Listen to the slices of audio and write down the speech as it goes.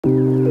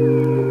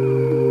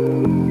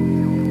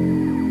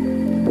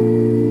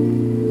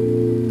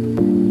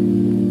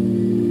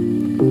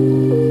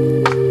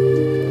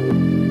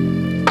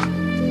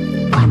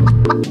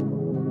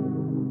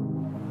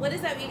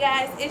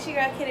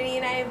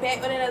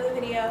another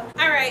video.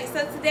 Alright,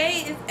 so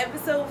today is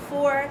episode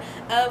 4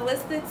 of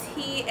What's the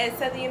Tea at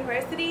Southern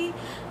University.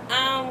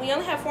 We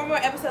only have 4 more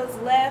episodes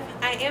left.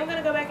 I am going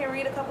to go back and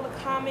read a couple of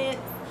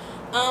comments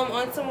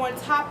on some more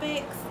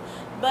topics,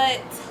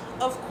 but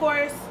of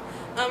course,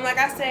 like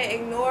I said,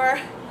 ignore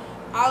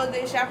all of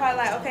this. Y'all probably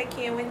like, okay,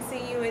 Ken, we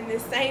see you in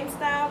this same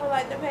style for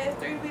like the past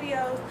 3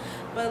 videos.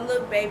 But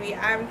look, baby,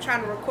 I'm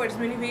trying to record as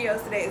many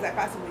videos today as I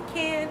possibly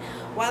can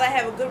while I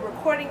have a good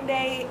recording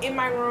day in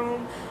my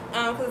room,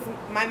 because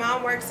my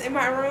mom works in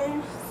my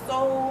room,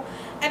 so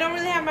I don't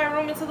really have my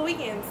room until the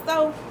weekend,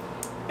 so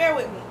bear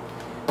with me.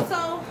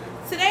 So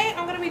today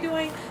I'm going to be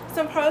doing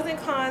some pros and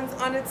cons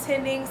on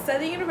attending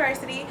Southern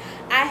University.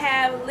 I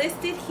have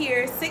listed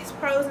here 6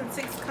 pros and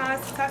 6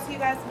 cons to talk to you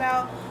guys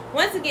about.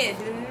 Once again,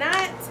 do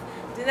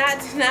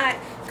not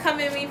come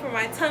at me for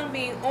my tongue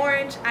being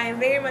orange. I am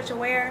very much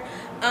aware.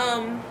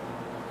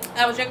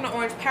 I was drinking an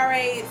orange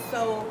Powerade,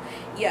 so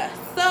yeah.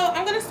 So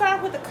I'm gonna start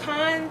off with the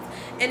cons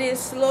and then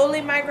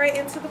slowly migrate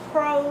into the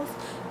pros.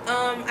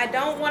 I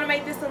don't want to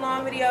make this a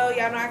long video.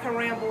 Y'all know I can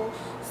ramble,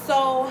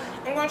 so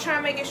I'm gonna try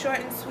and make it short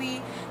and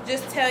sweet.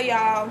 Just tell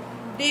y'all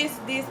this,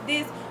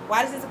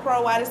 why this is a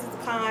pro, why this is a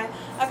con.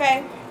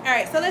 Okay,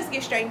 alright, so let's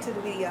get straight into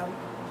the video.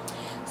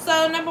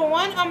 So number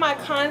 1 on my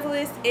cons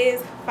list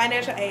is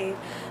financial aid.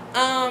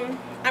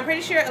 I'm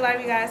pretty sure a lot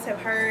of you guys have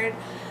heard,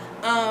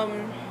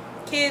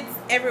 kids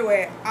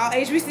everywhere, all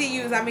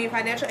HBCUs, I mean,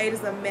 financial aid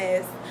is a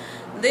mess.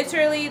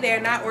 Literally, they're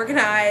not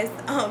organized.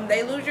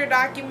 They lose your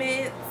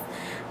documents.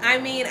 I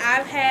mean,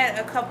 I've had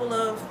a couple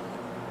of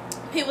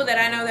people that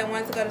I know that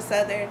wanted to go to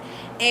Southern,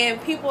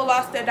 and people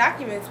lost their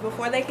documents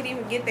before they could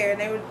even get there,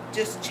 and they would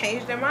just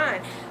change their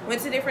mind,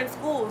 went to different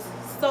schools.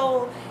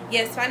 So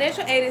yes,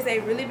 financial aid is a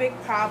really big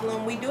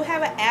problem. We do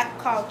have an app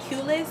called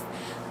Q-List,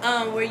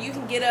 where you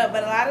can get up,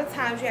 but a lot of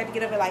times you have to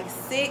get up at like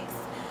 6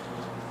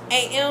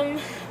 a.m.,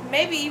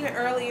 maybe even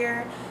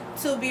earlier,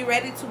 to be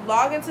ready to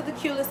log into the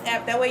Q-List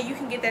app. That way you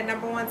can get that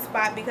 #1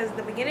 spot, because at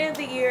the beginning of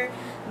the year,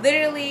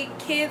 literally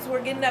kids were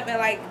getting up at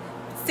like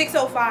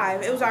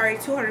 6:05. It was already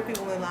 200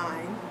 people in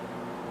line,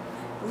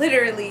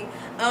 literally,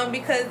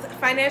 because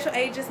financial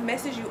aid just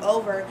messes you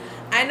over.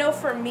 I know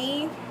for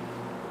me,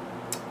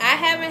 I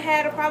haven't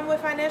had a problem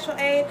with financial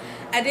aid.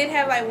 I did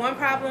have like 1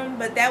 problem,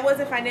 but that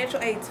wasn't financial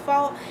aid's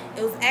fault.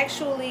 It was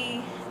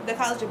actually the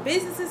College of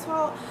Business's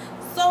fault.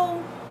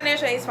 So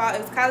financial aid's fault,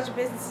 it was College of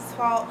Business's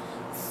fault.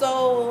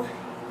 So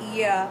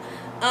yeah,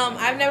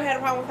 I've never had a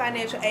problem with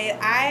financial aid.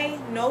 I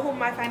know who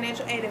my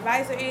financial aid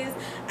advisor is.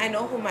 I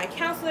know who my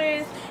counselor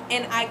is,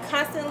 and I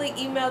constantly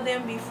email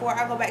them before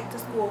I go back to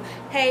school.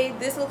 Hey,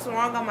 this looks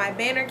wrong on my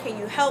banner. Can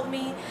you help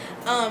me?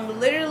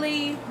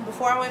 Literally,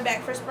 before I went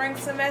back for spring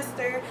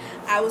semester,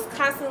 I was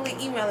constantly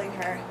emailing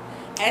her,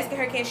 asking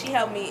her, can she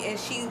help me? And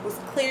she was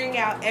clearing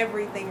out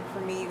everything for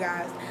me, you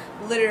guys.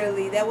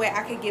 Literally, that way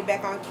I could get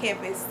back on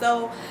campus.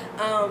 So,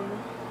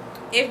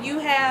 if you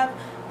have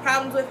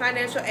problems with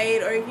financial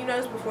aid, or if you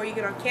notice before you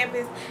get on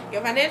campus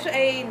your financial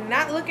aid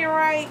not looking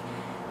right,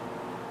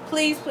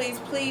 please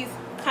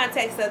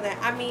contact Southern.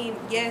 I mean,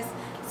 yes,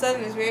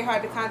 Southern is very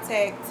hard to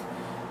contact.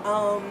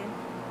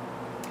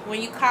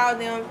 When you call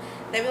them,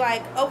 they be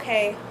like,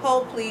 okay,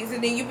 hold please,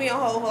 and then you be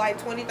on hold for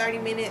like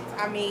 20-30 minutes.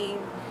 I mean,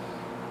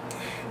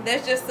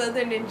 that's just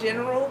Southern in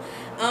general.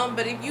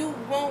 But if you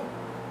want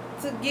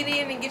to get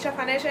in and get your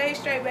financial aid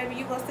straight, baby,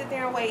 you gonna sit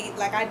there and wait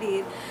like I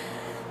did.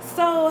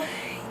 So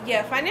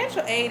yeah,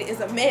 financial aid is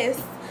a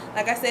mess.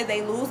 Like I said,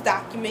 they lose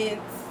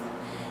documents.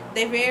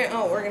 They're very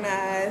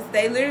unorganized.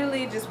 They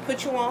literally just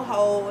put you on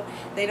hold.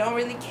 They don't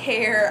really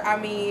care. I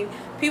mean,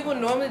 people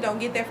normally don't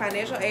get their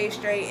financial aid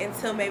straight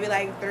until maybe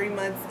like 3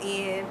 months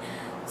in.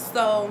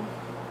 So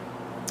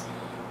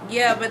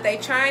yeah, but they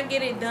try and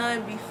get it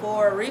done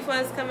before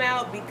refunds come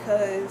out,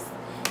 because,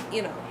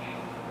 you know,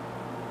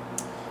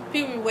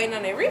 people be waiting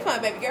on their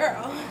refund, baby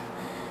girl.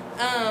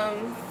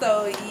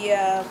 So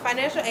yeah,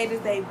 financial aid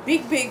is a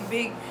big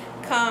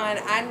con.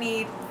 I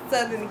need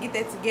Southern to get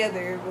that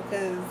together,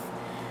 because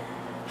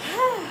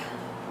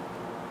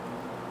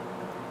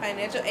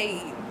financial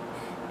aid,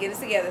 get it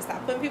together.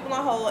 Stop putting people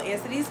on hold.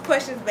 Answer these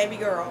questions, baby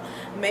girl.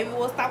 Maybe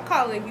we'll stop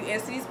calling if you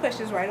answer these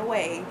questions right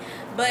away.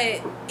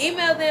 But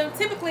email them.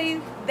 Typically,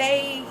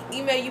 they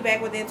email you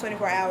back within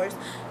 24 hours.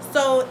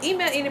 So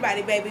email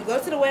anybody, baby. Go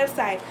to the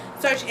website.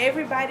 Search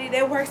everybody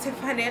that works in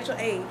financial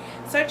aid.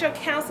 Search your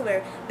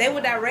counselor. They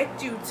will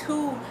direct you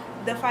to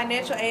the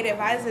financial aid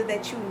advisor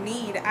that you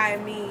need. I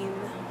mean,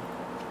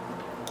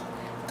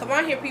 come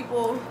on here,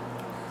 people.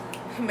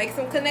 Make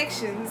some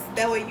connections.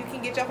 That way you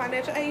can get your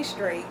financial aid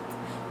straight.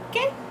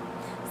 Okay?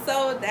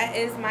 So that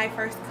is my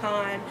first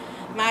con.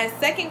 My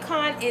second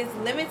con is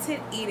limited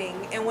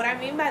eating. And what I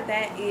mean by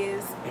that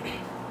is,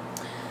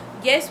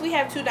 yes, we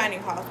have 2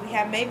 dining halls. We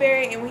have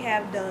Mayberry and we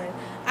have Dunn.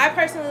 I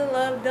personally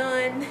love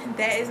Dunn.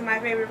 That is my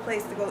favorite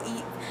place to go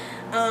eat,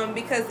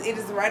 because it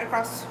is right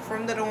across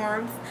from the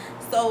dorms.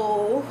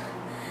 So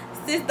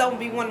sis don't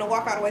be wanting to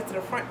walk all the way to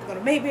the front to go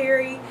to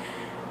Mayberry.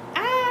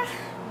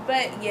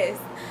 But yes,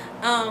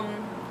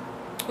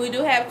 we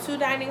do have 2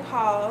 dining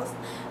halls,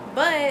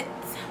 but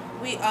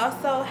we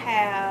also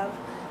have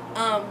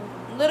Um,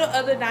 little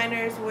other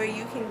diners where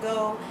you can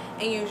go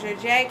and use your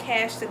Jag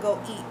Cash to go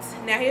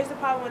eat. Now here's the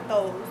problem with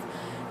those.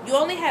 You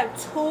only have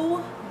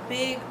 2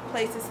 big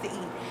places to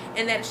eat,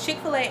 and that is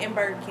Chick-fil-A and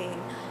Burger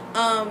King.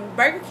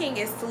 Burger King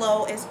is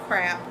slow as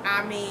crap.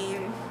 I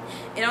mean,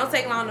 it don't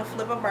take long to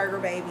flip a burger,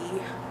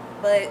 baby.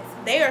 But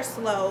they are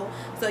slow.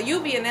 So you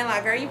be in there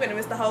like, girl, you better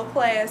miss the whole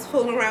class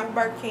fooling around with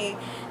Burger King.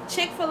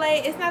 Chick-fil-A,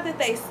 it's not that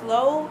they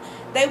slow.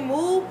 They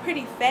move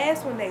pretty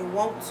fast when they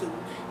want to.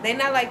 They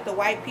not like the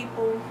white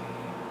people.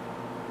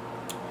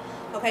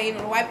 Okay, you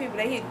know, the white people,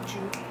 they hit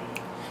you.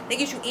 They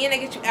get you in, they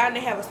get you out, and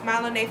they have a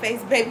smile on their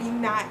face. Baby,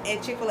 not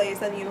at Chick-fil-A at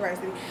Southern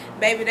University.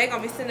 Baby, they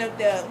gonna be sitting up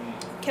there.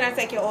 Can I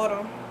take your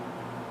order?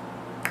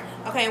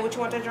 Okay, and what you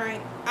want to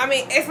drink? I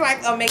mean, it's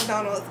like a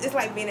McDonald's. It's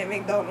like being at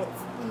McDonald's,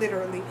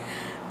 literally.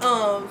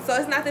 So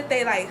it's not that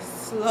they like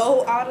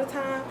slow all the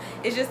time.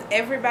 It's just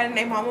everybody and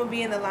their mama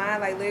be in the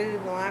line, like literally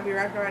the line be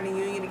wrapped around the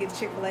Union to get to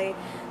Chick-fil-A.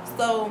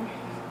 So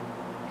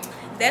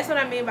that's what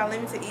I mean by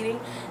limited eating.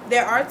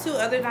 There are 2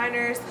 other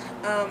diners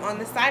on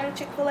the side of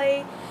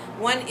Chick-fil-A.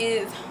 One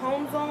is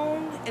Home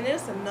Zone, and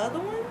there's another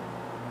one.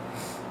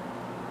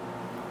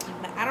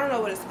 I don't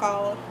know what it's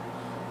called.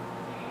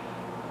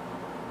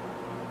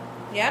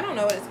 Yeah, I don't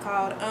know what it's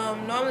called.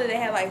 Normally they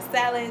have like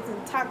salads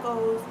and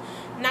tacos,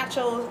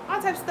 nachos,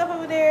 all types of stuff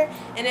over there.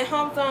 And then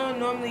Home Zone,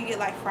 normally you get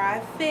like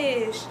fried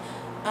fish,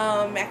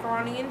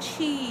 macaroni and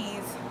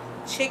cheese,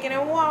 chicken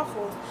and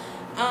waffles.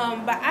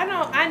 But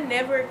I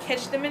never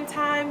catch them in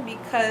time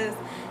because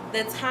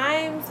the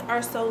times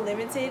are so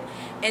limited.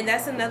 And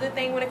that's another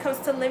thing when it comes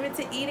to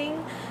limited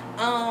eating.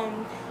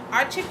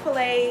 Our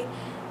Chick-fil-A,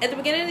 at the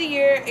beginning of the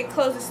year, it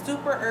closes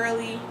super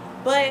early,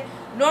 but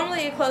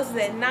normally it closes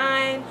at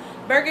 9.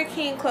 Burger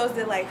King closed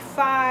at like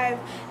 5,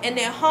 and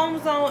then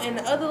Home Zone and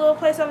the other little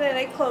place over there,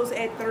 they close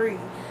at 3.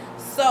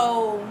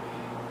 So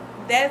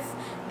that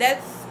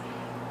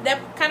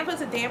kind of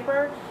puts a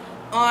damper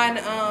on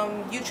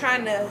you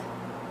trying to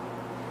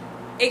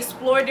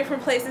explore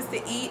different places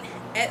to eat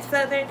at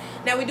Southern.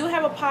 Now we do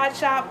have a pod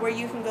shop where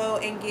you can go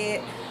and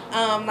get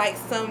like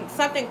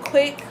something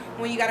quick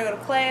when you gotta go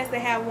to class. They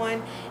have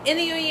one in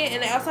the Union,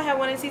 and they also have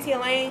one in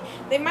CT Lane.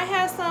 They might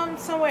have some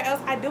somewhere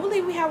else. I do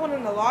believe we have one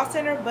in the Law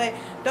Center, but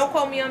don't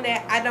quote me on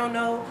that. I don't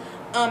know.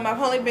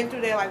 I've only been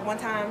through there like one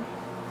time,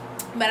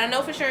 but I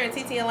know for sure in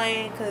CT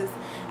Lane because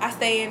I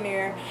stay in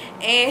there,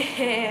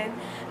 and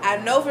I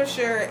know for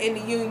sure in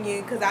the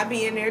Union because I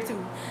be in there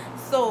too.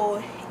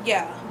 So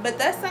yeah, but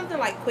that's something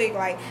like quick.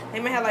 Like they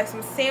might have like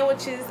some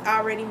sandwiches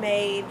already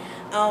made,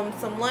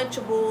 some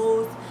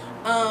Lunchables,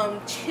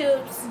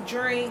 chips,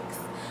 drinks.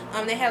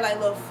 They have like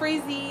little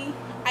freezy,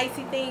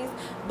 icy things.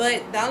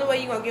 But the only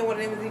way you're gonna get one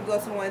of them is you go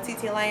to the one in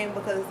TT Lane,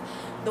 because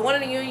the one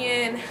in the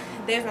Union,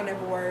 theirs gonna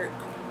never work.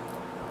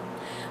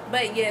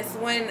 But yes,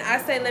 when I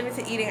say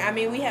limited eating, I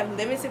mean we have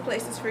limited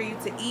places for you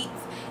to eat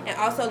and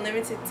also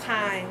limited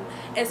time.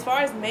 As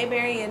far as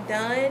Mayberry and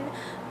Dunn,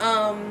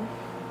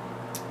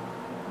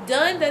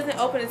 Dunn doesn't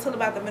open until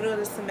about the middle of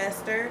the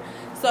semester,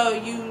 so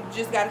you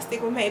just gotta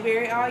stick with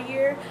Mayberry all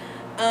year,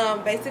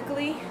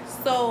 basically.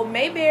 So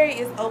Mayberry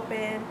is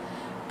open,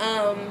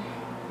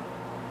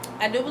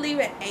 I do believe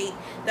at 8.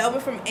 They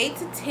open from 8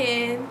 to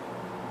 10,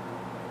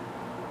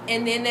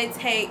 and then they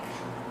take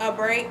a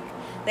break.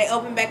 They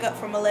open back up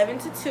from 11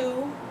 to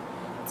 2,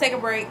 take a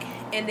break,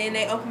 and then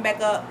they open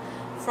back up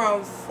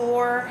from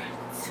 4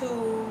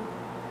 to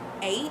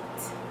 8.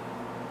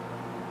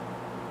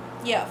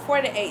 Yeah,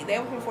 4 to 8. They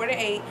open from 4 to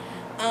 8.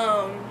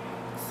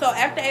 So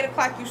after 8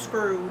 o'clock, you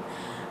screwed.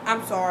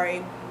 I'm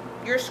sorry.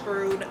 You're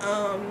screwed.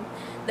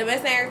 The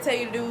best thing I can tell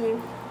you to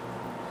do,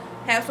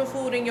 have some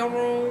food in your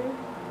room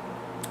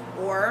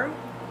or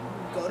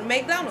go to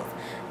McDonald's.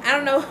 I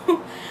don't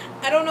know.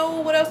 I don't know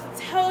what else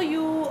to tell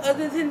you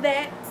other than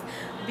that,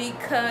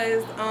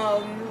 because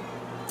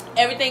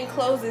everything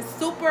closes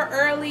super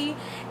early,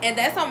 and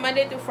that's on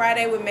Monday through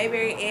Friday with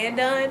Mayberry and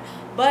Dunn.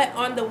 But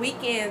on the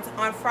weekends,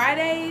 on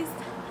Fridays,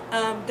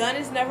 Dunn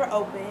is never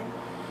open.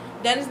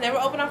 Dunn is never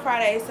open on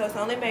Fridays, so it's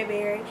only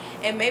Mayberry.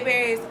 And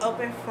Mayberry is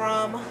open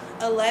from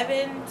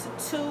 11 to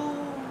 2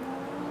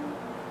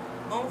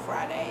 on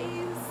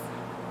Fridays.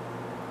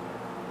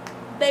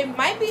 They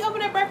might be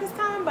open at breakfast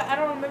time, but I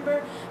don't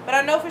remember. But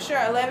I know for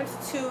sure 11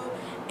 to 2,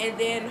 and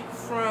then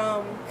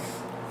from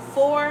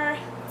 4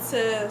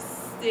 to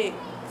 6,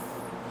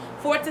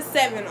 4 to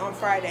 7 on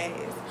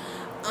Fridays.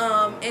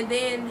 And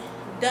then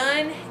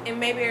Dunn and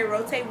Mayberry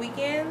rotate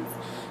weekends.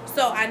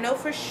 So I know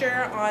for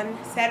sure on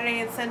Saturday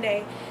and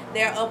Sunday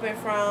they're open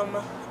from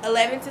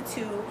 11 to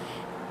 2,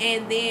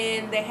 and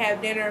then they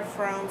have dinner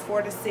from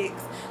 4 to 6.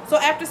 So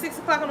after 6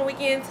 o'clock on the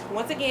weekends,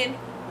 once again,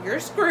 you're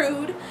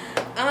screwed,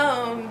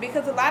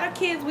 because a lot of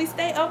kids, we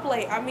stay up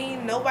late. I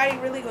mean, nobody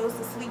really goes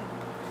to sleep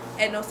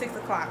at no 6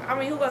 o'clock. I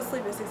mean, who goes to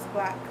sleep at 6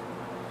 o'clock?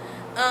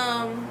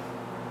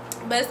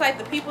 But it's like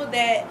the people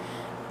that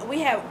we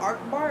have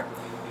Bark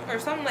or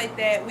something like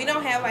that. We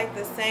don't have like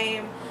the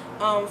same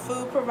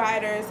food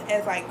providers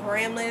as like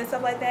Grambling and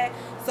stuff like that,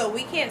 so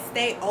we can't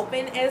stay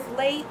open as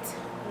late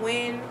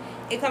when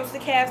it comes to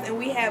cabs, and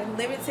we have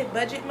limited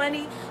budget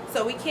money,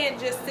 so we can't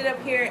just sit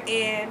up here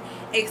and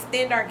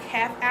extend our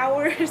cab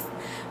hours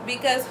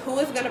because who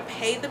is going to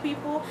pay the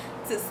people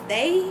to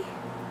stay?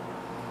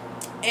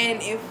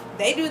 And if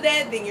they do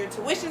that, then your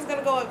tuition is going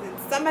to go up and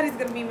somebody's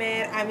going to be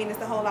mad. I mean,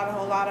 it's a whole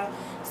lot of.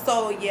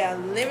 So yeah,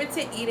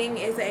 limited eating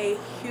is a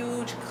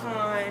huge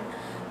con.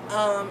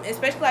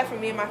 Especially like for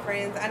me and my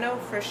friends. I know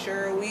for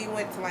sure we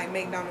went to like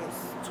McDonald's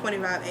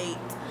 25/8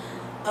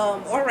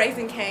 or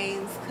Raising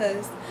Cane's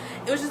because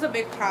it was just a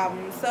big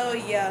problem. So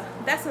yeah,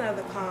 that's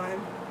another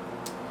con.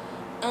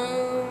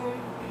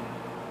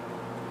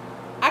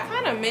 I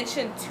kind of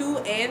mentioned 2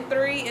 and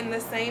 3 in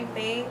the same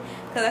thing,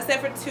 because I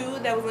said for 2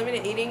 that was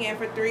limited eating, and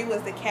for 3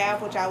 was the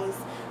cab, which I was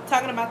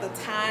talking about the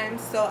time.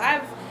 So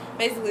I've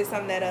basically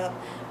summed that up.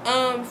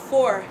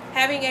 4,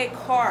 having a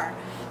car.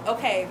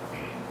 Okay,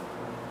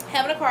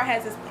 having a car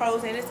has its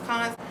pros and its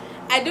cons.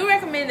 I do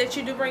recommend that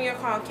you do bring your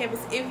car on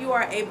campus if you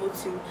are able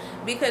to,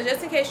 because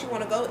just in case you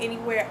want to go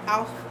anywhere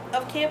out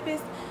of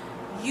campus,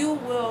 you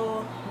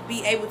will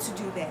be able to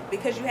do that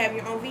because you have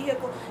your own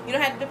vehicle. You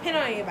don't have to depend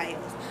on anybody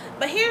else.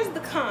 But here's the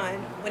con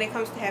when it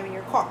comes to having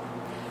your car.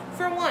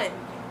 For one,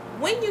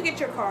 when you get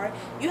your car,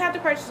 you have to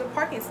purchase a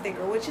parking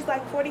sticker, which is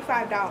like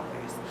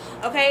 $45.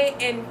 Okay,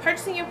 and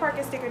purchasing your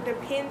parking sticker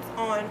depends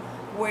on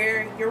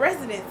where your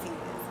residency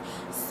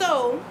is.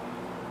 So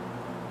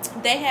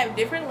they have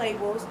different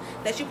labels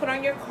that you put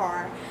on your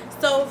car.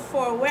 So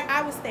for where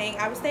I was staying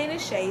in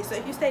Shade. So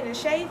if you stayed in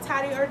Shade,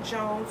 Toddy, or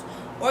Jones,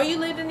 or you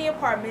lived in the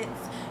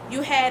apartments,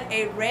 you had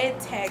a red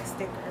tag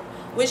sticker,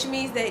 which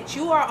means that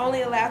you are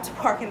only allowed to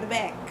park in the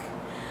back.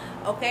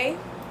 Okay?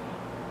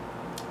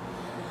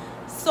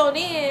 So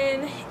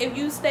then, if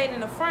you stayed in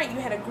the front, you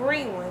had a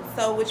green one.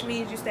 So which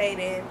means you stayed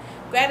in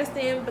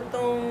Gadsden,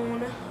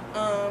 Bethune,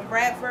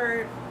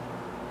 Bradford,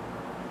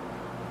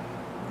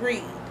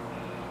 Reed.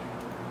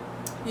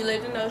 You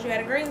lived in those, you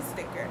had a green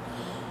sticker.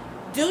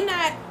 Do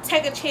not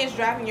take a chance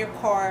driving your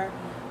car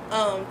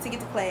to get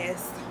to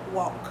class.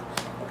 Walk.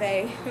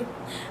 Okay?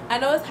 I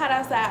know it's hot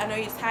outside. I know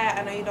you're tired.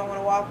 I know you don't want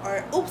to walk.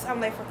 Or, oops, I'm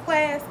late for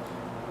class.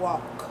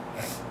 Walk.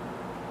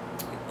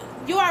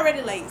 You're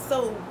already late.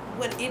 So,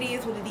 what it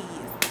is, what it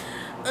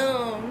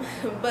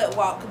is. But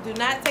walk. Do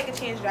not take a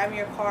chance driving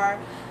your car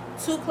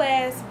to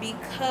class,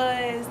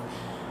 because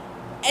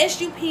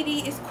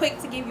SUPD is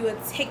quick to give you a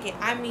ticket.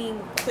 I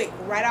mean quick,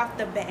 right off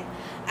the bat.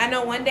 I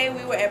know one day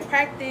we were at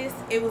practice.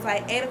 It was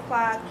like 8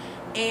 o'clock,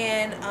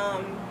 and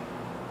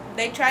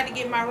they tried to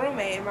get my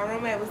roommate, and my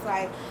roommate was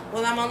like,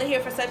 well, I'm only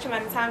here for such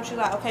amount of time. She's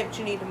like, okay, but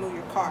you need to move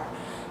your car.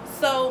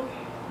 So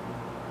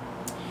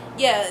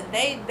yeah,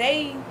 they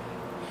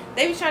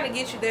be trying to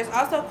get you. There's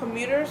also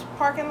commuters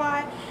parking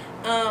lot,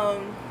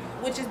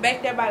 which is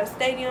back there by the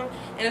stadium,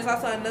 and there's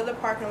also another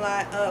parking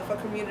lot for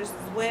commuters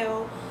as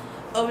well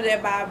over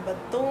there by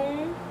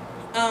Bethune,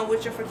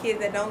 which are for kids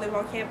that don't live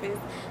on campus,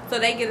 so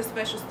they get a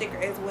special sticker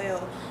as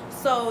well.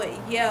 So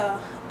yeah,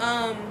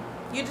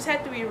 you just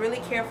have to be really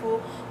careful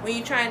when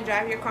you try and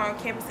drive your car on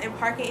campus and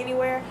park it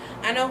anywhere.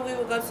 I know we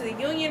would go to the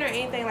Union or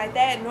anything like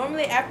that.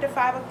 Normally after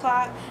 5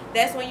 o'clock,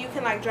 that's when you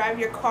can like drive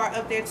your car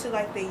up there to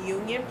like the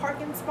Union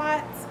parking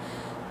spots.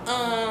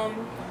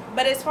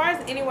 But as far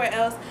as anywhere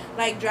else,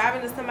 like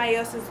driving to somebody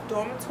else's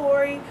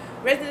dormitory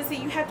residency,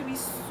 you have to be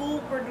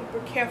super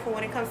duper careful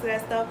when it comes to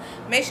that stuff.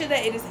 Make sure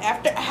that it is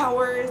after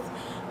hours.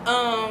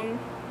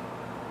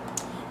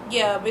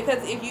 Yeah,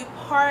 because if you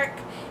park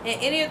in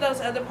any of those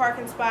other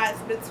parking spots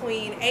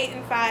between 8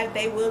 and 5,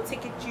 they will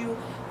ticket you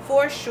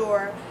for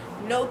sure.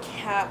 No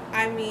cap.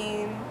 I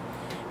mean,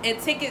 and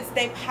tickets,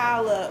 they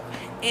pile up,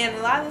 and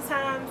a lot of the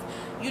times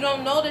you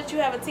don't know that you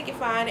have a ticket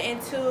fine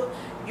until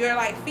your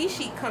like fee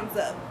sheet comes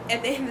up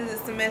at the end of the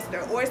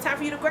semester, or it's time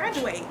for you to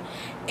graduate,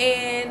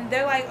 and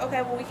they're like,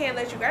 okay, well, we can't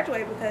let you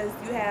graduate because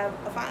you have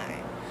a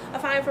fine. A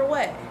fine for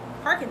what?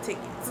 Parking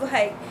tickets.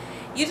 Like,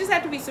 you just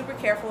have to be super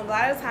careful. A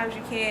lot of times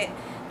you can't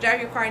drive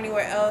your car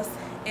anywhere else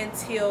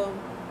until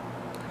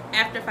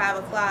after 5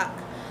 o'clock.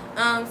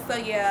 So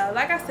yeah,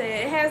 like I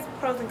said, it has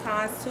pros and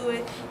cons to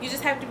it. You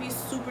just have to be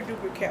super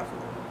duper careful.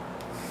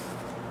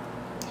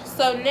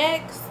 So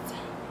next,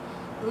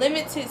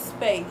 limited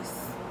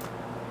space.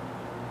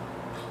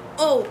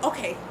 Oh,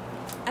 okay,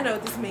 I know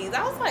what this means.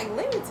 I was like,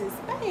 limited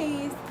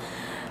space.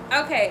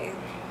 Okay,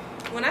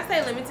 when I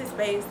say limited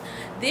space,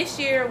 this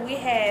year we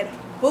had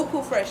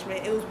buku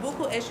freshmen. It was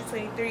buku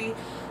SU23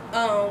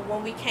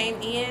 when we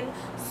came in,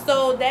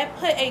 so that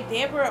put a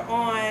damper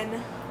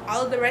on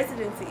all of the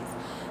residencies.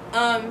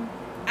 I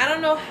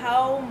don't know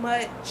how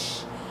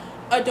much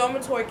a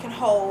dormitory can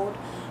hold.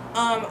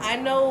 I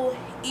know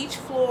each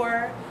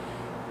floor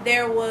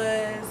there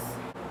was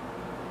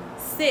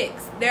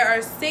 6. There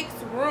are 6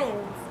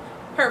 rooms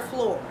per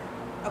floor.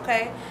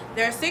 Okay,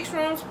 there are 6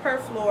 rooms per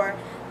floor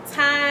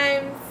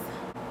times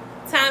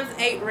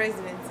 8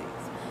 residencies.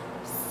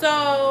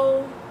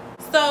 So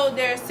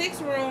there are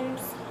 6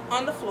 rooms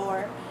on the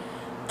floor.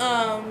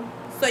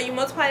 So you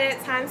multiply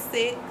that times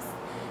 6,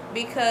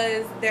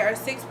 because there are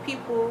 6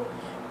 people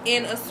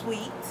in a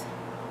suite.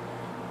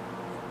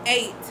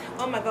 8.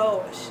 Oh my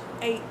gosh.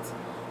 8.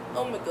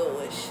 Oh my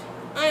gosh.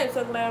 I am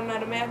so glad I'm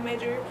not a math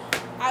major.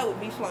 I would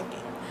be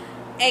flunking.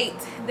 8.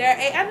 There are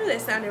 8. I knew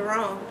that sounded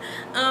wrong.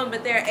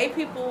 But there are 8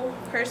 people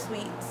per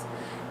suite.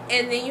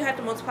 And then you have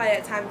to multiply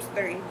that times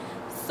 3.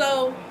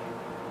 So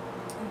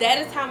that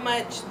is how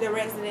much the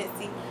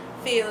residency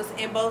feels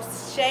in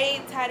both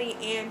Shade, Toddy,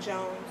 and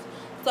Jones.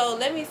 So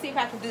let me see if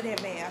I can do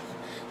that math.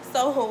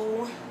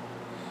 So,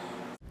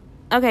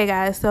 okay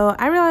guys, so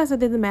I realized I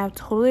did the math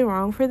totally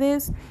wrong for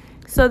this.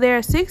 So there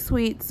are 6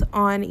 suites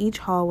on each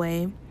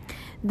hallway.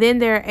 Then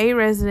there are 8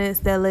 residents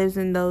that lives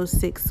in those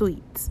 6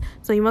 suites.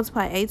 So you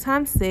multiply 8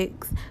 times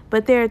 6,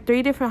 but there are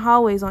 3 different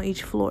hallways on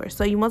each floor.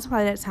 So you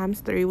multiply that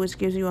times 3, which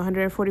gives you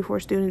 144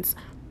 students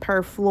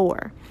per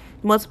floor.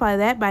 Multiply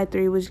that by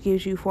 3, which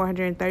gives you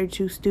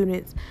 432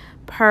 students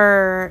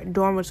per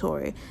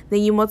dormitory.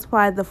 Then you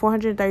multiply the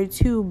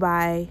 432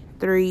 by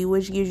 3,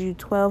 which gives you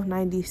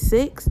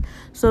 1296.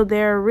 So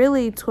there are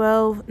really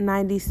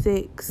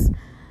 1296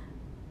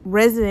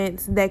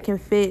 residents that can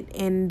fit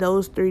in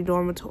those 3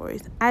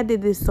 dormitories. I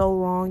did this so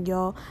wrong,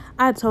 y'all.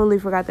 I totally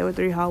forgot there were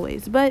 3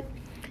 hallways, but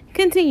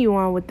continue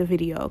on with the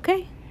video,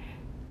 okay?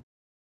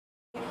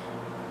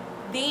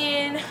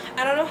 Then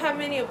I don't know how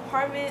many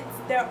apartments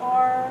there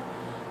are.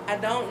 I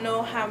don't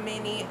know how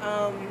many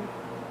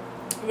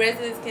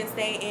residents can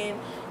stay in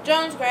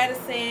Jones,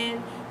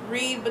 Gradison,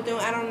 Reed, Bethune.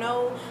 I don't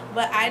know,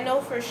 but I know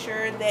for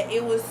sure that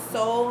it was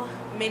so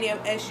many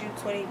of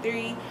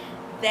SU-23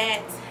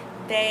 that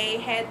they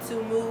had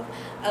to move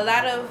a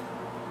lot of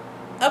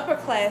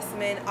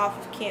upperclassmen off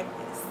of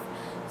campus.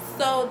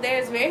 So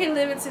there's very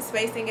limited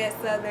spacing at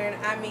Southern.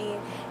 I mean,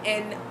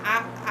 and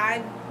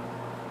I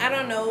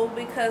don't know,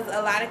 because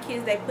a lot of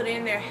kids, they put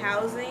in their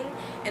housing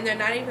and they're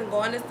not even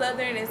going to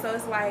Southern, and so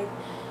it's like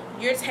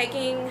you're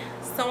taking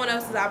someone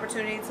else's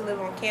opportunity to live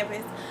on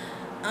campus.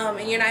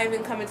 And you're not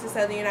even coming to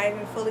Southern, you're not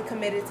even fully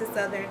committed to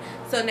Southern.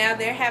 So now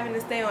they're having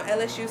to stay on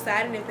LSU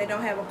side, and if they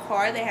don't have a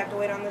car, they have to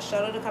wait on the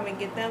shuttle to come and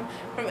get them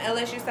from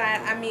LSU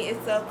side. I mean,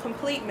 it's a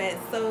complete mess.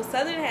 So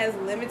Southern has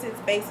limited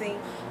spacing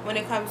when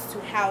it comes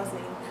to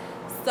housing.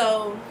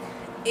 So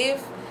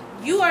if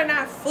you are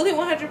not fully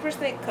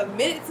 100%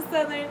 committed to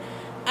Southern,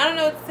 I don't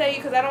know what to tell you,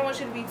 because I don't want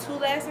you to be too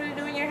last minute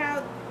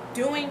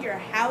doing your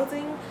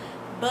housing,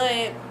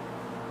 but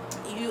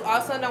you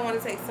also don't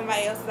want to take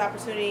somebody else's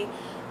opportunity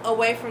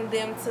away from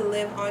them to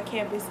live on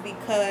campus,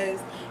 because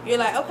you're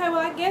like, okay, well,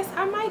 I guess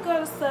I might go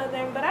to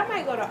Southern, but I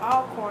might go to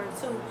Alcorn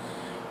too.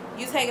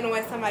 You taking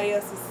away somebody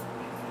else's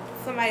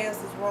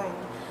room.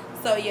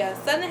 So yeah,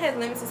 Southern has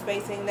limited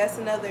spacing. That's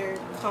another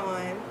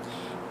con.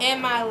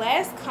 And my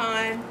last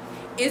con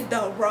is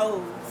the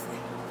roads.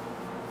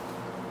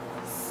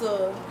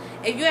 So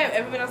if you have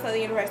ever been on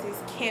Southern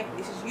University's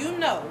campus, you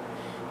know,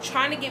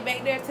 trying to get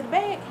back there to the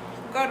back,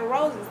 go to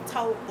roads is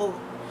towed up.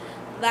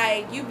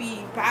 Like, you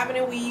be bobbing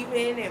and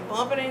weaving and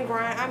bumping and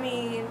grinding. I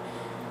mean,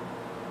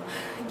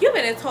 you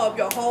better tow up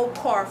your whole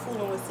car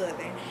fooling with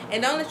Southern.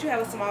 And don't let you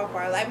have a small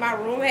car. Like my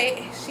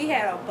roommate, she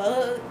had a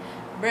bug.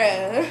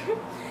 Bruh.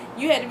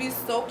 You had to be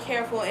so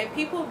careful. And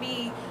people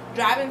be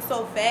driving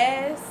so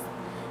fast,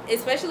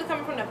 especially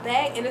coming from the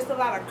back. And it's a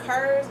lot of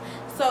curves.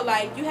 So,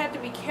 like, you have to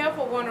be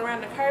careful going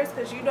around the curves,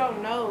 because you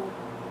don't know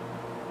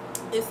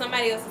if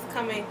somebody else is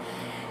coming.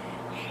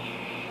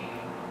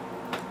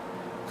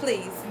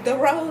 Please, the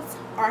roads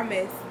are a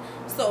mess.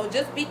 So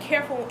just be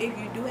careful if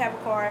you do have a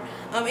car.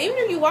 Even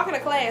if you walk in a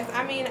class,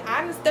 I mean,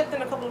 I stepped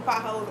in a couple of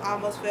potholes,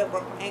 almost fell,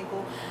 broke my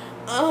ankle.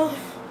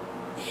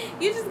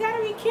 You just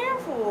gotta be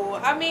careful.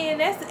 I mean,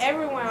 that's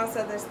everywhere on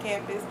Southern's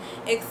campus,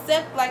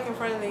 except like in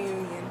front of the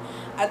Union.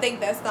 I think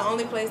that's the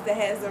only place that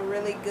has a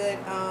really good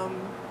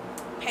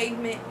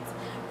pavement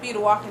for you to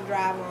walk and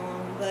drive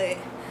on. But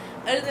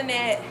other than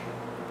that,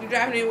 if you're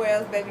driving anywhere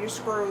else, baby, you're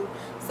screwed.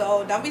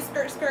 So don't be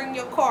skirting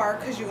your car,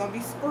 because you're gonna be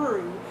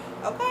screwed.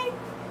 Okay?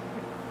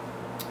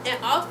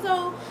 And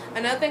also,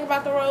 another thing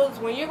about the roads,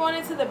 when you're going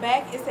into the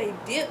back, it's a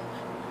dip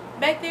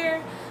back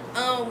there.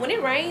 When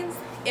it rains,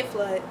 it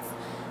floods.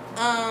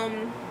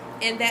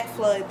 And that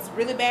floods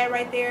really bad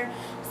right there.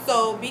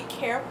 So be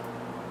careful.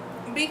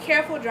 Be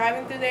careful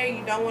driving through there.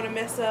 You don't want to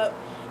mess up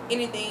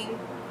anything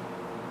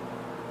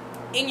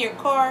in your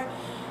car,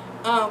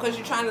 because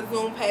you're trying to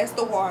zoom past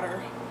the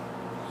water.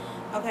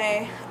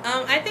 Okay,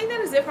 I think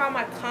that is it for all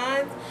my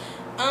cons.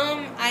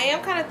 I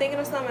am kind of thinking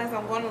of something as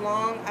I'm going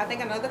along. I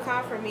think another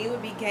con for me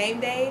would be game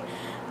day.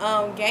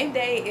 Game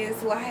day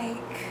is like,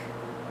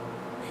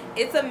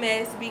 it's a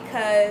mess,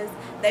 because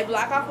they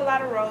block off a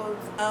lot of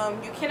roads.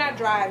 You cannot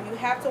drive. You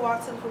have to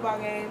walk to the football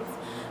games,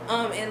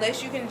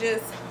 unless you can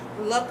just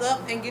luck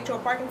up and get your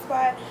parking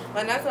spot.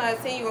 But 9 times out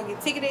of 10, you're gonna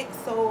get ticketed,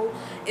 so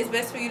it's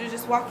best for you to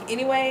just walk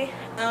anyway.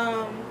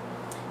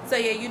 So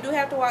yeah, you do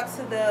have to walk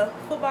to the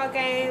football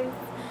games.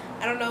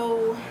 I don't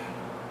know,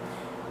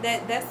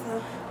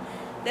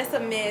 that's a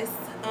mess.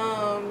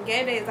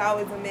 Game day is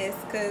always a mess,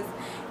 because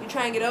you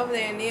try and get over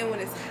there, and then when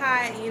it's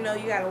hot, you know,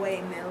 you gotta wait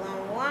in that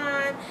long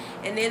line,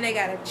 and then they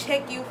gotta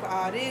check you for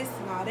all this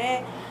and all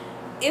that.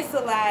 It's a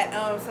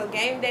lot. So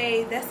game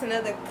day, that's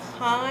another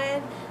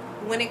con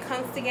when it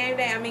comes to game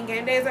day. I mean,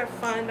 game days are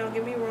fun, don't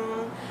get me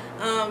wrong.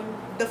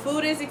 The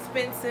food is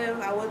expensive,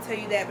 I will tell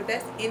you that, but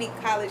that's any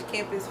college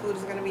campus. Food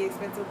is going to be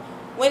expensive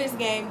when it's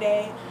game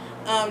day.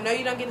 No,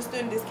 you don't get a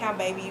student discount,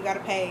 baby. You got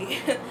to pay,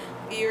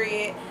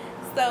 period.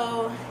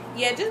 So,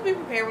 yeah, just be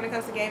prepared when it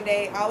comes to game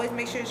day. Always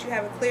make sure that you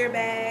have a clear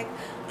bag,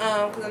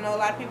 because I know a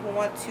lot of people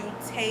want to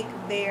take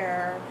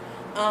their,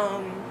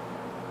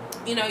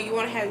 you know, you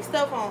want to have your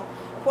cell phone,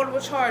 portable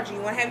charger,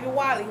 you want to have your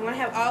wallet, you want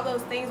to have all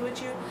those things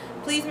with you.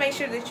 Please make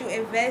sure that you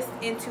invest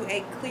into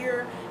a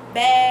clear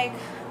bag.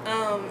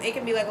 It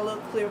can be like a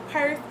little clear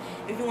purse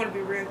if you want to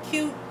be real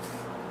cute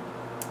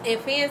and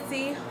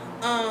fancy,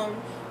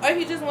 or if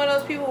you're just one of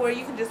those people where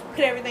you can just put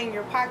everything in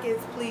your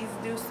pockets, please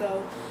do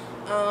so,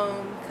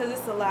 because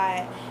it's a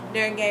lot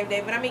during game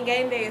day. But I mean,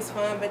 game day is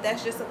fun, but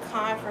that's just a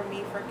con for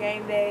me for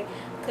game day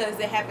because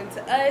it happened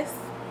to us.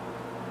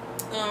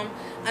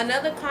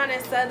 Another con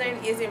at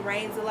Southern is it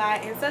rains a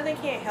lot, and Southern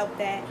can't help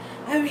that.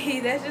 I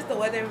mean, that's just the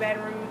weather in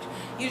Baton Rouge.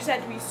 You just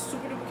have to be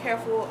super duper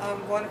careful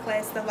going to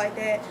class, stuff like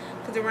that,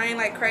 because it rains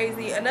like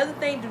crazy. Another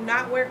thing, do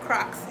not wear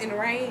Crocs in the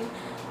rain.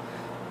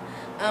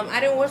 I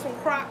didn't wear some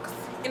Crocs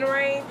in the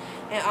rain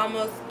and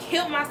almost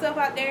killed myself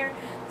out there.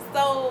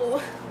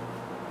 So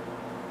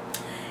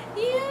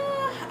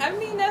yeah, I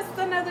mean, that's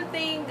another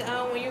thing.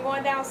 When you're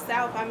going down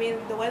south, I mean,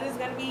 the weather's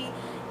gonna be,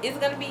 it's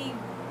gonna be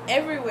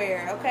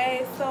everywhere.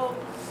 Okay, so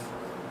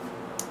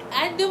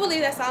I do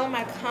believe that's all of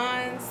my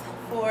cons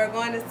for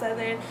going to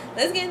Southern.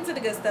 Let's get into the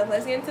good stuff.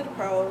 Let's get into the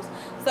pros.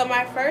 So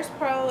my first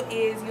pro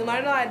is you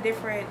learn a lot of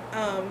different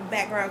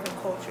backgrounds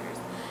and cultures.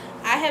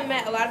 I have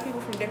met a lot of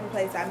people from different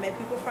places. I met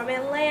people from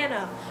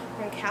Atlanta,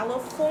 from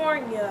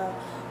California.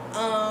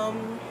 I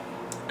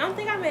don't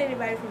think I met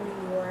anybody from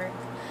New York.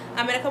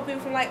 I met a couple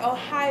people from like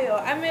Ohio.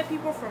 I met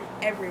people from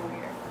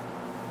everywhere.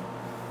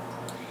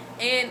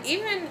 And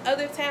even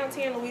other towns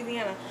here in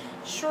Louisiana,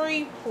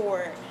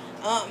 Shreveport,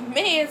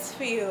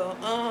 Mansfield,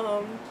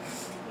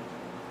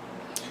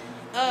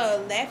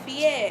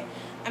 Lafayette.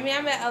 I mean,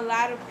 I met a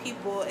lot of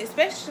people,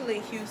 especially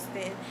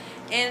Houston.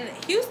 And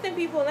Houston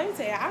people, let me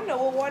tell you, I don't know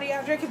what water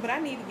y'all drinking, but I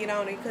need to get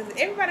on it, because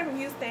everybody from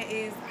Houston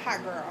is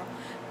hot girl,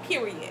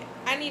 period.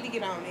 I need to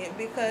get on it,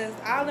 because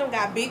all of them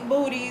got big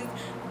booties,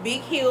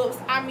 big hips.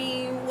 I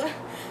mean,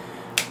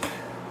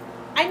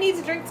 I need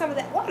to drink some of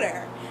that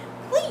water.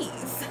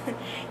 Please,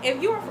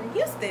 if you are from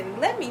Houston,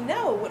 let me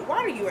know what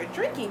water you are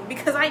drinking,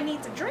 because I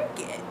need to drink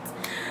it.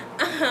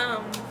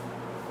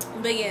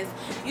 But yes,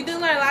 you do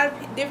learn a lot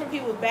of different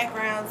people's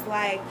backgrounds.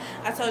 Like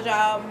I told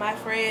y'all, my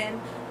friend,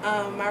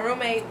 my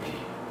roommate,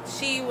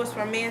 she was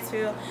from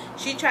Mansfield.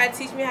 She tried to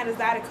teach me how to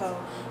Zydeco.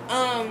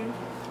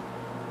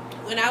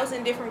 When I was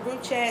in different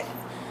group chats,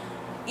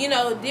 you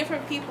know,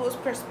 different people's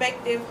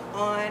perspective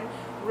on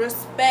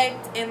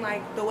respect and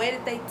like the way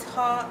that they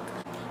talk.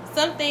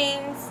 Some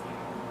things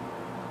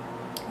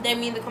they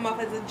mean to come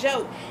off as a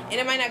joke, and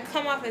it might not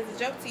come off as a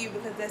joke to you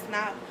because that's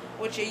not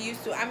what you're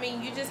used to. I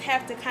mean, you just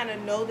have to kind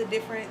of know the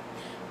different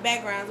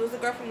backgrounds. There was a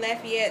girl from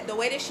Lafayette. The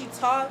way that she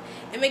talked,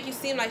 it make you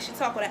seem like she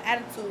talk with an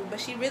attitude, but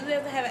she really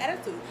doesn't have an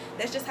attitude.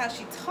 That's just how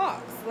she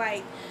talks.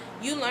 Like,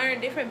 you learn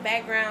different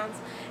backgrounds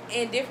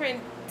and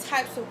different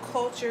types of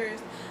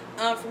cultures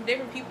from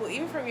different people,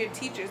 even from your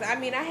teachers. I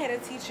mean, I had a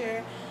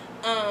teacher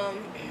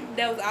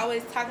that was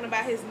always talking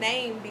about his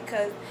name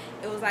because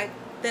it was like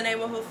the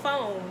name of a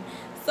phone.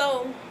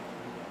 So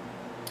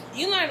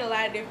you learn a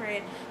lot of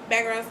different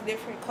backgrounds,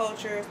 different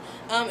cultures,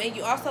 and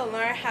you also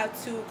learn how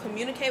to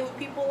communicate with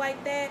people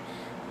like that,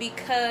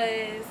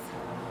 because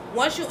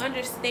once you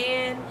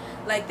understand,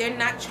 like, they're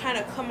not trying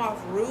to come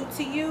off rude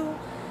to you,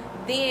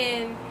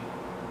 then,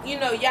 you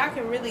know, y'all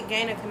can really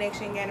gain a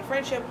connection, gain a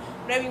friendship,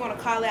 whatever you want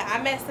to call it. I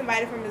met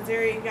somebody from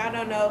Missouri. If y'all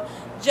don't know,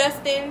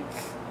 Justin,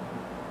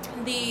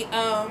 the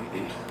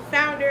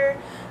founder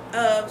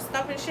of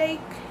Stump and Shake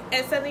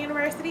at Southern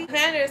University.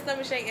 Founder of Stump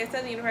and Shake at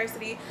Southern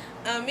University.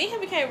 Me and him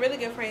became really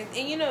good friends.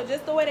 And, you know,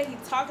 just the way that he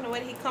talk and the way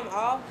that he come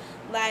off,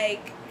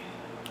 like,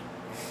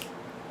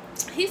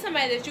 he's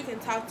somebody that you can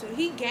talk to.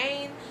 He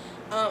gained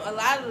a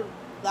lot of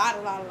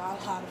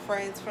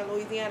friends from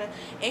Louisiana.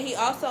 And he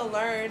also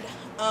learned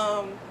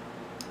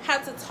how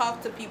to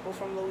talk to people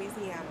from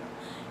Louisiana.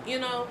 You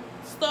know?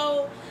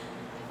 So,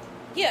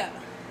 yeah.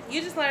 You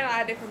just learn a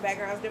lot of different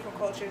backgrounds, different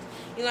cultures.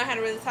 You learn how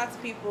to really talk to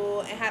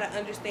people and how to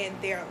understand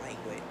their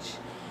language.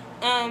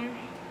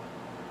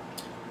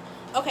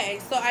 Okay,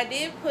 so I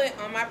did put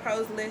on my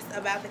pros list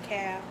about the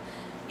calf.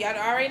 Y'all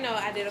already know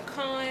I did a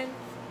con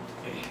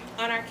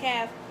on our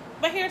calf,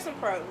 but here's some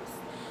pros.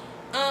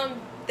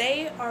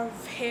 They are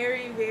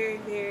very, very,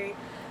 very,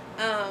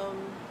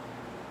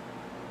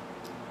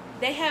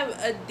 they have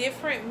a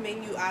different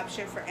menu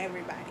option for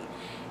everybody.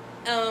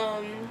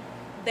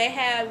 They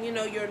have, you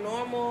know, your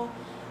normal,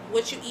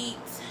 what you eat,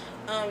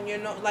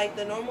 like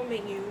the normal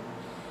menu,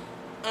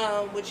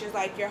 which is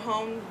like your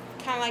home,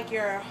 kind of like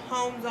your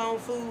home zone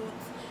foods,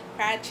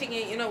 fried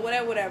chicken, you know,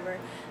 whatever.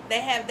 They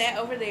have that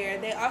over there.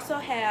 They also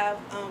have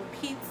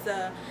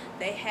pizza.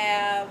 They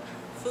have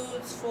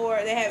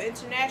they have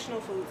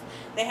international foods.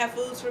 They have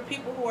foods for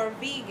people who are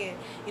vegan.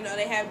 You know,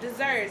 they have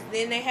desserts.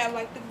 Then they have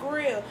like the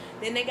grill.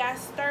 Then they got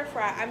stir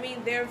fry. I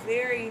mean, they're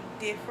very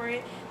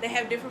different. They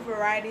have different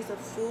varieties of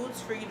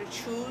foods for you to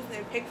choose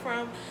and pick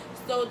from.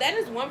 So that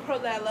is one pro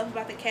that I love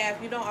about the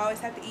calf. You don't always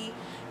have to eat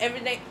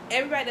every day.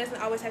 Everybody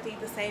doesn't always have to eat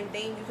the same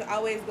thing. You can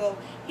always go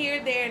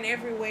here, there, and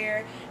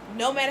everywhere,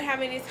 no matter how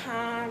many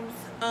times,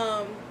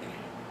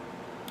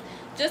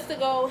 just to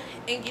go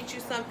and get you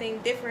something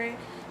different,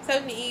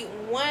 something to eat.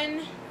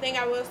 One thing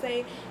I will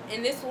say,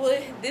 and this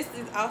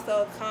is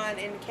also a con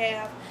in the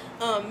calf,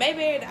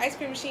 maybe the ice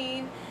cream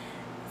machine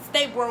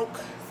stay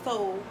broke.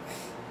 So,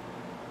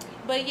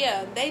 but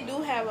yeah, they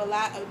do have a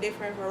lot of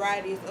different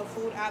varieties of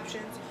food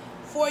options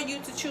for you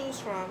to choose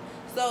from.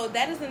 So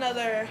that is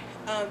another,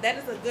 that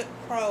is a good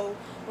pro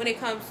when it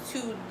comes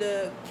to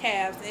the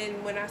calves.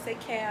 And when I say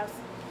calves,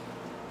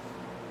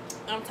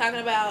 I'm talking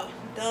about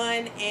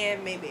Dunn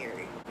and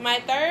Mayberry. My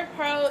third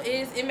pro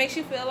is it makes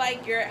you feel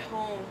like you're at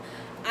home.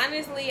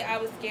 Honestly, I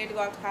was scared to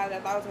go out to college. I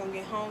thought I was going to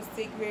get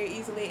homesick very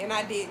easily, and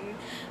I didn't.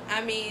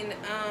 I mean,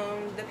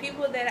 the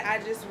people that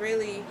I just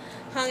really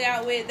hung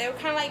out with, they were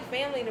kind of like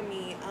family to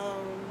me.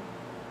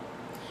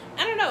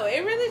 I don't know.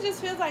 It really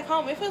just feels like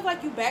home. It feels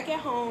like you back at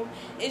home.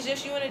 It's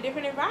just you in a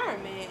different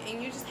environment,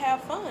 and you just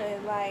have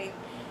fun. Like,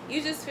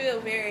 you just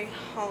feel very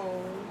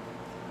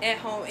at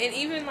home. And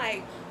even,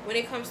 like, when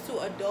it comes to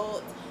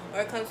adults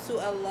or it comes to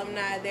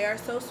alumni, they are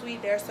so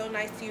sweet. They're so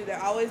nice to you.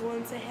 They're always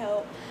willing to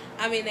help.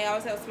 I mean, they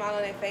always have a smile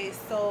on their face.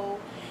 So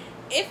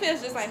it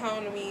feels just like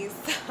home to me.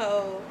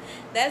 So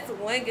that's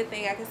one good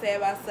thing I can say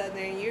about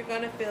Southern. You're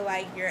going to feel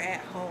like you're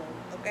at home,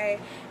 okay?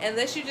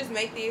 Unless you just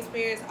make the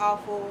experience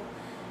awful.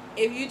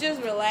 If you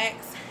just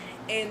relax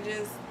and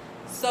just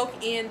soak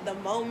in the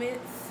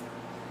moments,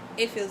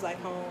 it feels like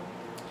home.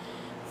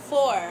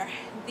 4,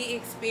 the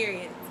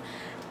experience.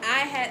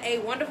 I had a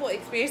wonderful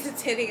experience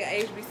attending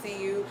a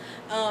HBCU.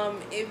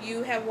 If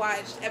you have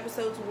watched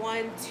episodes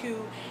 1,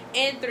 2,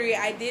 and 3,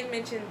 I did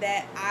mention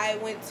that I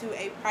went to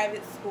a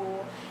private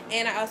school,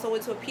 and I also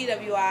went to a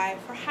PWI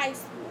for high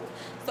school.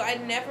 So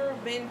I'd never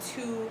been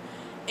to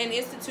an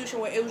institution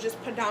where it was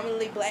just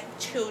predominantly black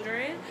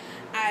children.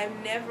 I've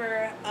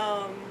never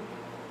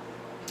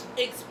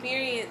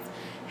experienced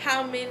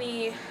how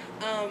many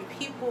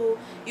people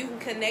you can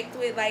connect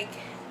with. Like,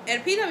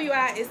 at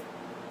PWI, is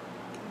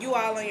you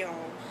all on your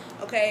own.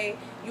 Okay,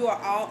 you are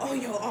all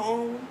on your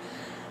own.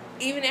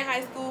 Even in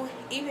high school,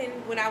 even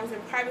when I was in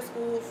private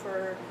school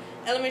for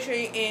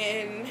elementary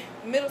and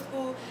middle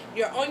school,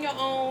 you're on your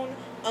own.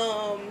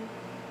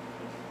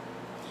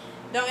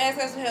 Don't ask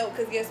us for help,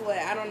 because guess what?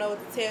 I don't know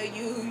what to tell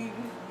you.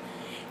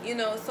 You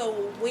know, so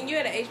when you're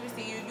at an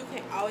HBCU, you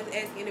can always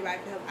ask anybody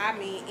for help. I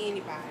mean,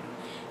 anybody.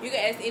 You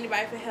can ask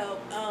anybody for help.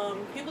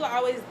 People are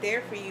always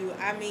there for you.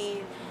 I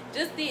mean,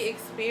 just the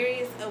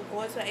experience of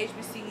going to an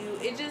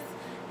HBCU,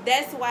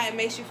 that's why it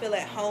makes you feel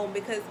at home,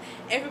 because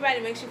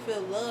everybody makes you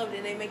feel loved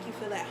and they make you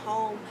feel at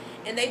home,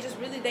 and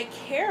they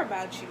care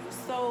about you.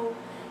 So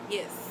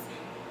yes,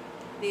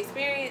 the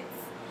experience,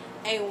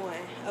 A1,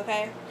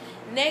 okay?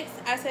 Next,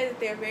 I said that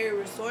they're very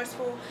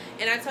resourceful,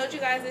 and I told you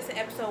guys this in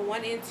episode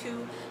 1 and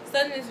 2.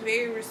 Southern is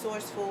very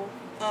resourceful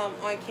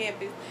on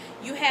campus.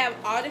 You have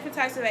all different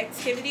types of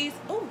activities.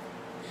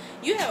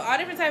 You have all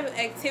different types of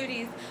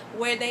activities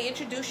where they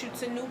introduce you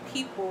to new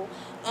people.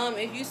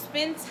 If you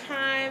spend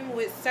time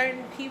with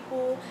certain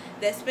people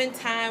that spend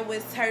time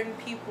with certain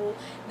people,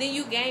 then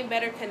you gain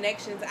better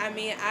connections. I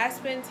mean, I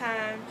spend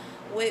time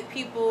with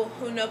people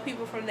who know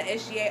people from the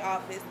SGA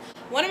office.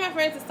 One of my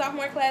friends is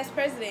sophomore class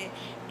president,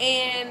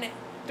 and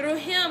through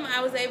him,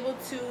 I was able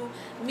to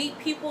meet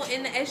people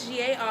in the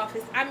SGA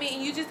office. I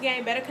mean, you just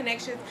gain better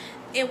connections.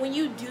 And when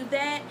you do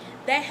that,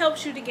 that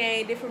helps you to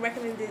gain different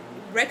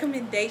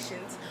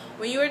recommendations.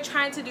 When you are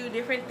trying to do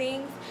different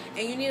things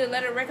and you need a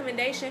letter of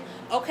recommendation,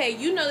 okay,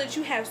 you know that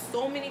you have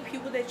so many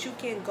people that you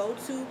can go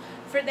to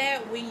for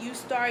that when you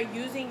start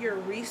using your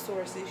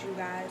resources, you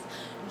guys.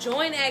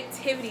 Join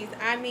activities.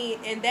 I mean,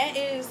 and that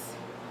is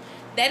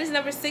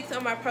number 6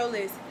 on my pro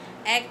list.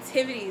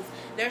 Activities.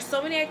 There's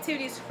so many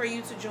activities for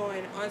you to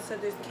join on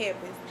Southern's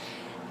campus.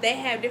 They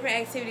have different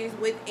activities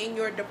within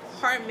your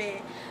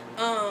department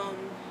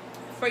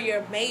for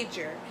your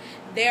major.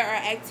 There are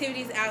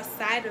activities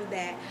outside of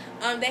that.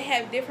 They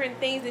have different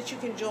things that you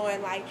can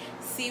join, like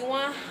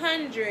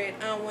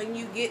C100 when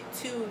you get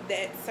to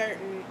that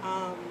certain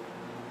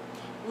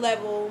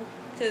level,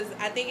 because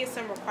I think it's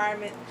some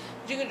requirements.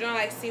 You can join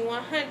like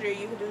C100.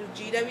 You can do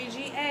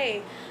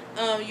GWGA.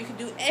 You can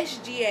do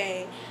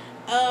SGA.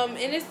 And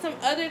there's some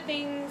other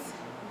things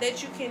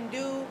that you can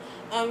do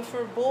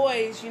for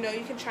boys. You know,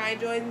 you can try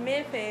and join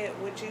MedFed,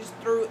 which is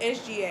through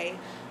SGA,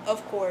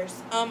 of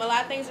course. A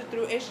lot of things are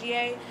through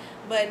SGA,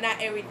 but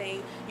not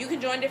everything. You can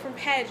join different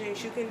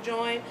pageants. You can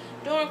join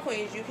Dorm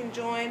Queens. You can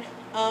join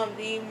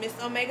the Miss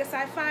Omega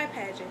Psi Phi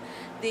pageant,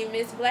 the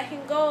Miss Black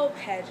and Gold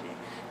pageant,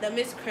 the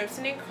Miss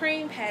Crimson and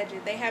Cream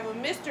pageant. They have a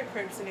Mr.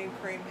 Crimson and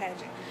Cream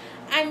pageant.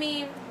 I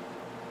mean,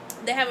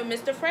 They have a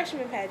Mr.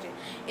 Freshman pageant.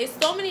 It's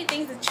so many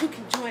things that you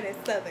can join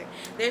at Southern.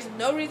 There's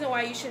no reason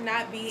why you should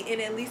not be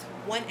in at least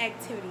one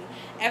activity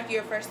after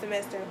your first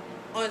semester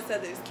on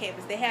Southern's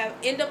campus. They have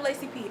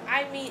NAACP.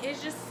 I mean,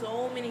 it's just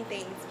so many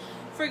things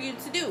for you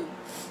to do.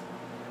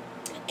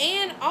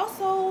 And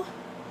also,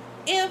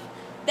 if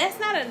that's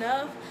not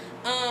enough,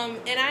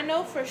 and I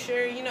know for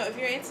sure, you know, if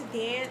you're into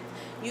dance,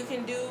 you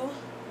can do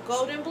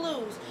Golden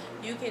Blues.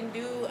 You can do,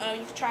 you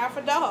can try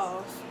for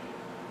dolls.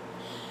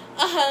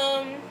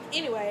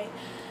 Anyway,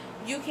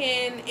 you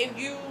can, if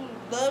you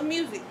love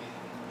music,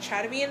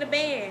 try to be in the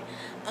band.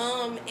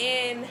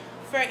 And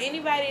for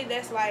anybody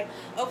that's like,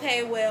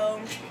 okay,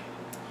 well,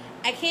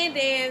 I can't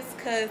dance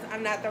because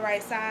I'm not the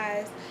right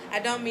size, I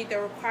don't meet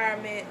the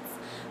requirements,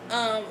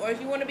 or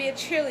if you want to be a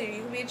cheerleader,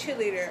 you can be a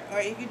cheerleader. Or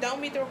if you don't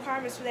meet the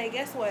requirements for that,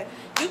 guess what?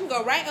 You can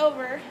go right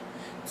over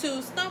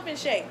to Stomp and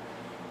Shake.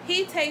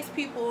 He takes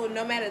people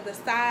no matter the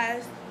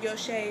size, your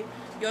shape,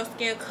 your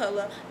skin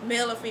color,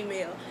 male or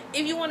female.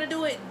 If you want to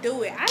do it,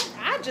 do it.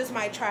 I just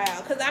might try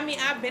out, because I mean,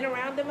 I've been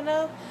around them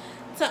enough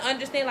to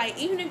understand, like,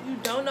 even if you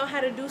don't know how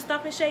to do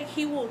Stomp and Shake,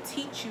 he will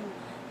teach you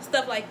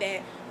stuff like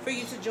that for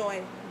you to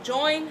join.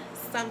 Join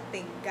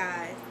something,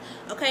 guys.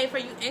 Okay, for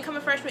you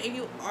incoming freshmen, if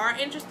you are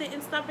interested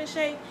in Stomp and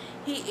Shake,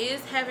 he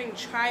is having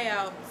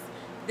tryouts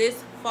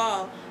this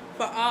fall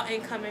for all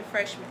incoming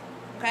freshmen.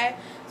 Okay,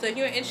 so if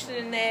you're interested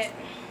in that,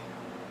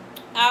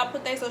 I'll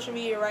put their social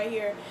media right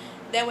here.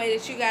 That way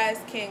that you guys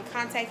can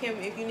contact him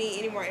if you need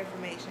any more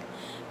information.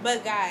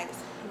 But guys,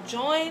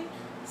 join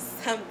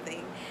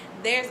something.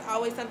 There's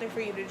always something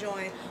for you to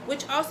join,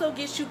 which also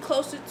gets you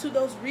closer to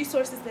those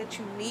resources that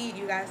you need,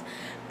 you guys.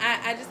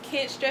 I just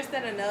can't stress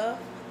that enough.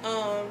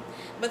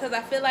 Because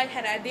I feel like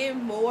had I did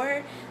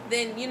more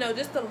than, you know,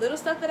 just the little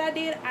stuff that I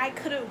did, I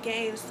could have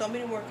gained so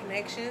many more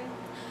connections.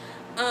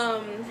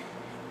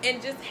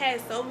 And just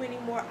had so many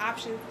more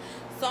options,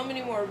 so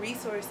many more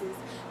resources.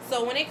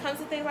 So when it comes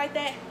to things like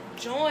that,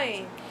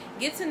 join.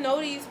 Get to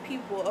know these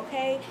people,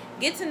 okay?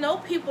 Get to know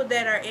people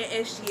that are in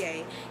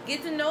SGA.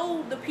 Get to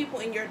know the people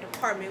in your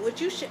department,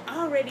 which you should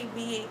already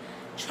be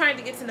trying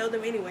to get to know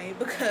them anyway,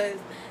 because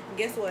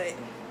guess what?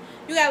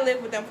 You gotta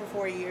live with them for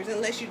 4 years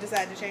unless you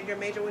decide to change your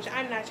major, which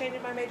I'm not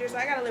changing my major, so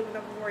I gotta live with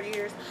them for 4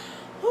 years.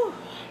 Whew.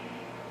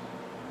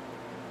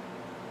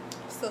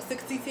 So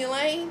 6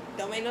 lane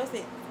don't make no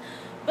sense.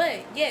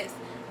 But yes,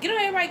 get on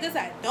everybody's good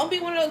side. Don't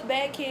be one of those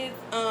bad kids,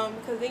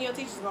 because then your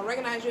teacher's gonna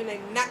recognize you and they're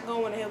not gonna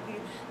want to help you.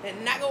 They're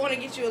not gonna want to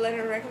get you a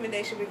letter of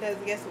recommendation, because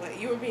guess what?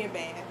 You were being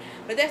bad.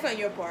 But that's not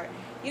your part.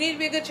 You need to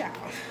be a good child.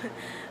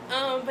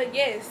 But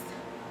yes,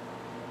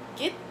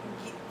 get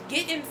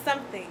in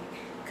something,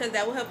 because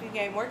that will help you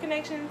gain more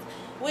connections,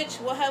 which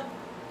will help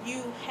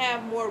you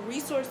have more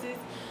resources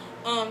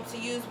to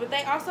use. But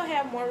they also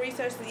have more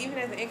resources even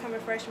as an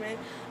incoming freshman.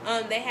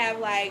 They have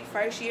like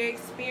first year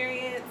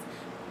experience.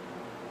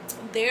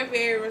 They're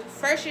very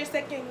first year,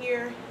 second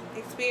year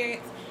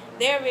experience.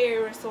 They're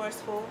very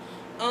resourceful.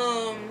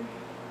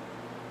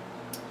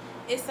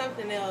 It's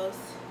something else.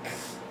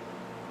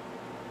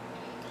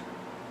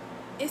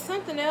 It's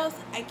something else.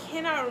 I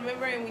cannot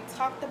remember, and we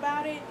talked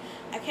about it.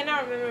 I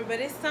cannot remember, but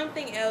it's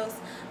something else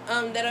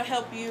that'll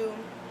help you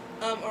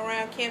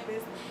around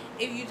campus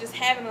if you just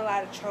having a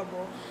lot of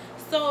trouble.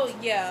 So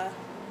yeah,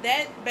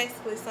 that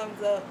basically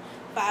sums up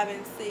 5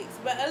 and 6.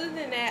 But other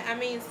than that, I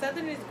mean,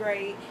 Southern is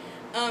great.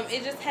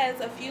 It just has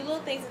a few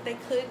little things that they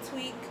could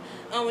tweak,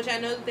 which I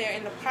know that they're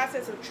in the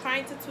process of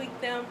trying to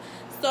tweak them.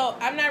 So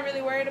I'm not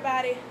really worried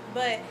about it.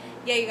 But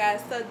yeah, you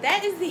guys, so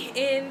that is the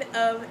end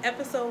of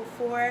episode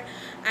 4.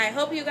 I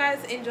hope you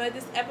guys enjoyed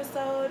this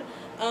episode.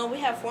 We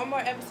have 4 more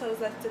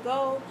episodes left to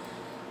go.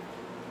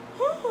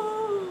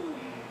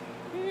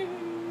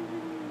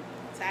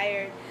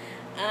 Tired.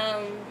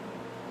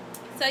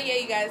 So yeah,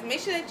 you guys, make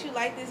sure that you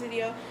like this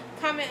video,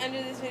 comment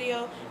under this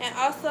video, and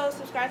also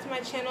subscribe to my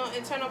channel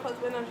and turn on post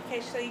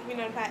notifications so you can be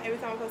notified every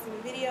time I post a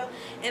new video.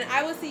 And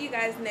I will see you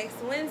guys next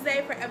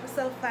Wednesday for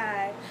episode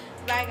 5.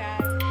 Bye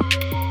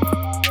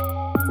guys.